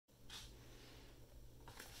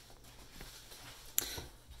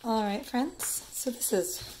All right, friends, so this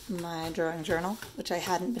is my drawing journal, which I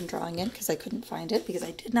hadn't been drawing in because I couldn't find it because I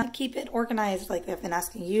did not keep it organized like I've been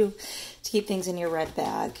asking you to keep things in your red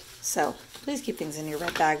bag. So please keep things in your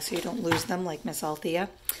red bag so you don't lose them like Miss Althea.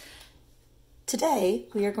 Today,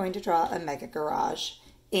 we are going to draw a mega garage.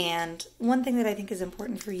 And one thing that I think is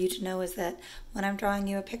important for you to know is that when I'm drawing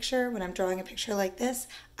you a picture, when I'm drawing a picture like this,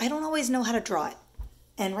 I don't always know how to draw it.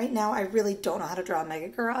 And right now, I really don't know how to draw a mega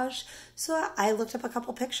garage, so I looked up a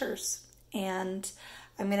couple pictures. And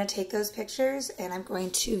I'm going to take those pictures and I'm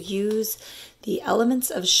going to use the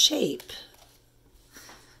elements of shape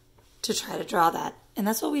to try to draw that. And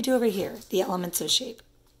that's what we do over here, the elements of shape.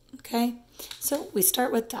 Okay, so we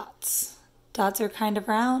start with dots. Dots are kind of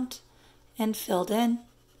round and filled in,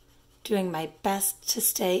 doing my best to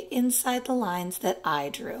stay inside the lines that I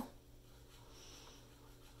drew.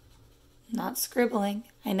 Not scribbling.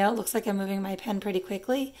 I know it looks like I'm moving my pen pretty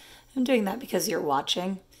quickly. I'm doing that because you're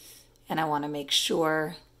watching, and I want to make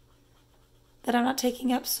sure that I'm not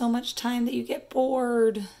taking up so much time that you get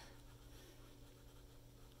bored.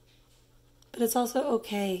 But it's also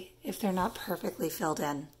okay if they're not perfectly filled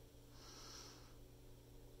in.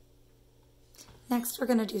 Next, we're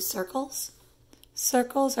going to do circles.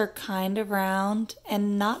 Circles are kind of round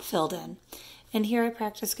and not filled in. And here I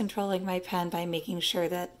practice controlling my pen by making sure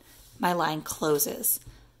that my line closes.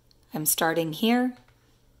 I'm starting here,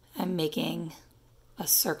 I'm making a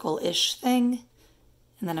circle-ish thing,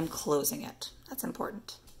 and then I'm closing it. That's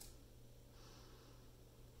important.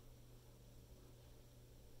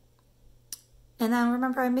 And then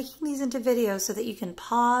remember, I'm making these into videos so that you can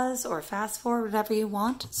pause or fast forward, whatever you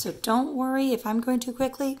want. So don't worry if I'm going too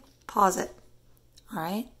quickly, pause it. All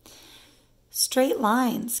right? Straight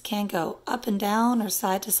lines can go up and down or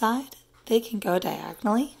side to side. They can go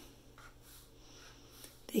diagonally.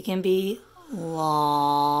 They can be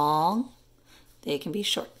long. They can be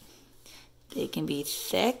short. They can be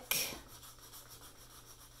thick.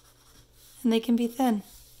 And they can be thin.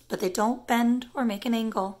 But they don't bend or make an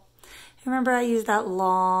angle. Remember, I used that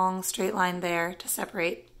long straight line there to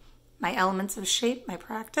separate my elements of shape, my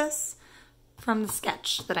practice, from the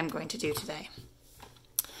sketch that I'm going to do today.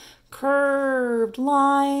 Curved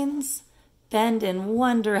lines bend in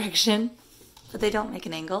one direction, but they don't make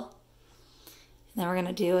an angle. And then we're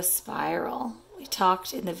going to do a spiral. We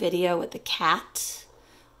talked in the video with the cat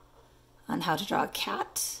on how to draw a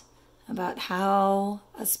cat, about how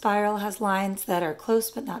a spiral has lines that are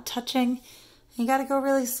close but not touching. You got to go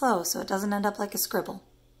really slow so it doesn't end up like a scribble.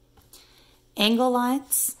 Angle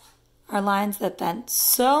lines are lines that bend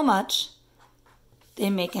so much they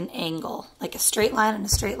make an angle. Like a straight line and a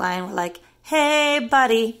straight line. We're like, hey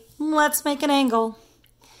buddy, let's make an angle.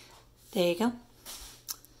 There you go.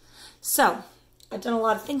 So, I've done a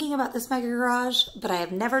lot of thinking about this mega garage, but I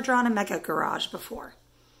have never drawn a mega garage before.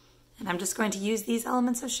 And I'm just going to use these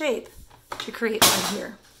elements of shape to create one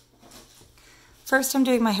here. First, I'm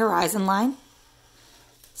doing my horizon line,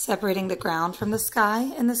 separating the ground from the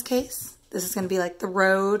sky in this case. This is going to be like the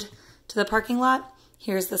road to the parking lot.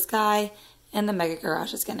 Here's the sky, and the mega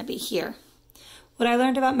garage is going to be here. What I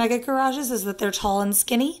learned about mega garages is that they're tall and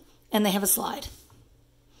skinny, and they have a slide.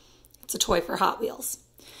 It's a toy for Hot Wheels.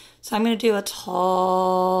 So I'm going to do a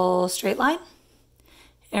tall straight line,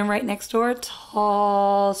 and right next door,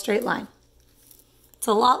 tall straight line. It's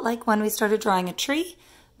a lot like when we started drawing a tree,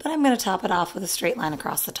 but I'm going to top it off with a straight line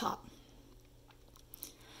across the top.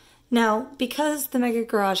 Now, because the mega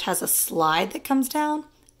garage has a slide that comes down,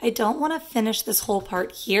 I don't want to finish this whole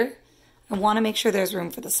part here. I want to make sure there's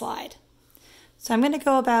room for the slide. So I'm going to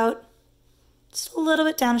go about just a little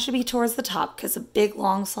bit down. It should be towards the top because a big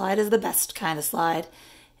long slide is the best kind of slide.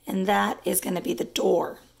 And that is going to be the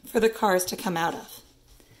door for the cars to come out of.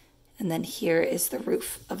 And then here is the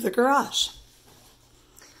roof of the garage.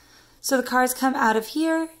 So the cars come out of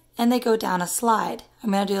here and they go down a slide.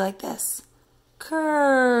 I'm going to do like this.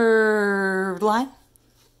 Curved line.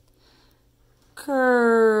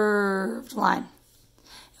 Curved line.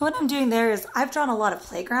 And what I'm doing there is I've drawn a lot of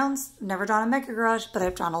playgrounds. I've never drawn a mega garage, but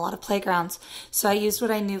I've drawn a lot of playgrounds. So I used what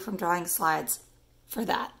I knew from drawing slides for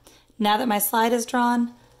that. Now that my slide is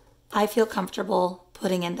drawn, I feel comfortable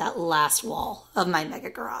putting in that last wall of my mega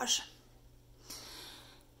garage.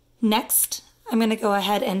 Next, I'm going to go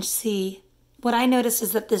ahead and see, what I noticed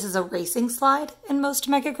is that this is a racing slide in most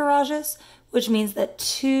mega garages, which means that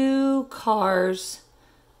two cars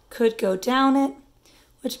could go down it,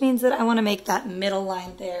 which means that I want to make that middle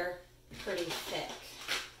line there pretty thick.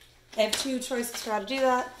 I have two choices for how to do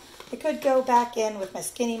that. I could go back in with my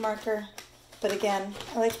skinny marker, but again,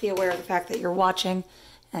 I like to be aware of the fact that you're watching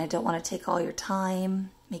and I don't want to take all your time,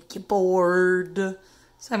 make you bored.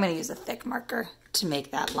 So I'm going to use a thick marker to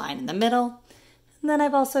make that line in the middle. And then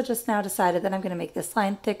I've also just now decided that I'm going to make this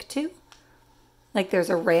line thick too. Like there's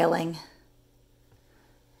a railing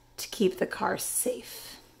to keep the car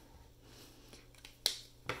safe.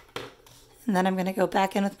 And then I'm going to go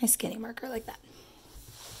back in with my skinny marker like that.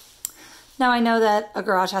 Now I know that a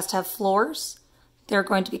garage has to have floors. There are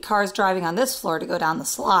going to be cars driving on this floor to go down the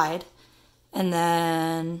slide, and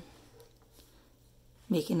then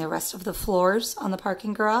making the rest of the floors on the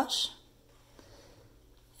parking garage.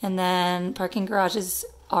 And then parking garages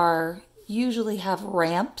usually have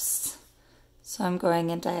ramps. So I'm going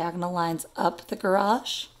in diagonal lines up the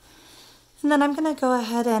garage. And then I'm going to go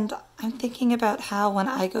ahead and I'm thinking about how when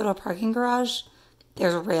I go to a parking garage,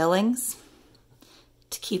 there's railings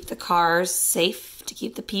to keep the cars safe, to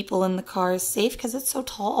keep the people in the cars safe, because it's so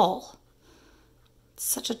tall. It's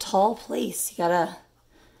such a tall place. You gotta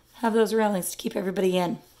have those railings to keep everybody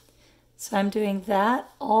in. So I'm doing that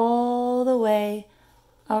all the way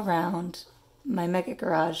around my mega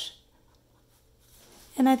garage.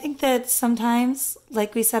 And I think that sometimes,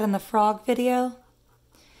 like we said in the frog video,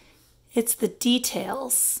 it's the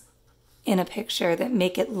details in a picture that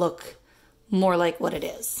make it look more like what it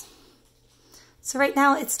is. So right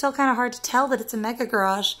now it's still kind of hard to tell that it's a mega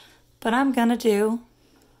garage, but I'm gonna do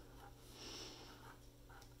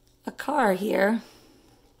a car here.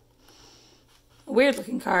 A weird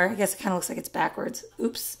looking car. I guess it kind of looks like it's backwards.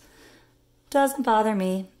 Oops. Doesn't bother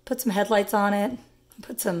me. Put some headlights on it.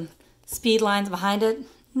 Put some speed lines behind it.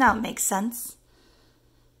 Now it makes sense.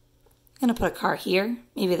 I'm gonna put a car here.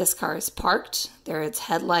 Maybe this car is parked. There are its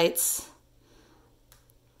headlights.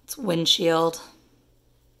 Its windshield.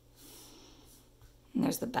 And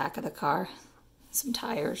there's the back of the car. Some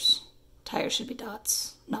tires. Tires should be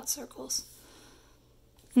dots, not circles.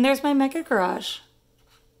 And there's my mega garage.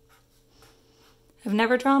 I've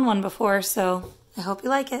never drawn one before, so I hope you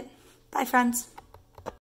like it. Bye, friends.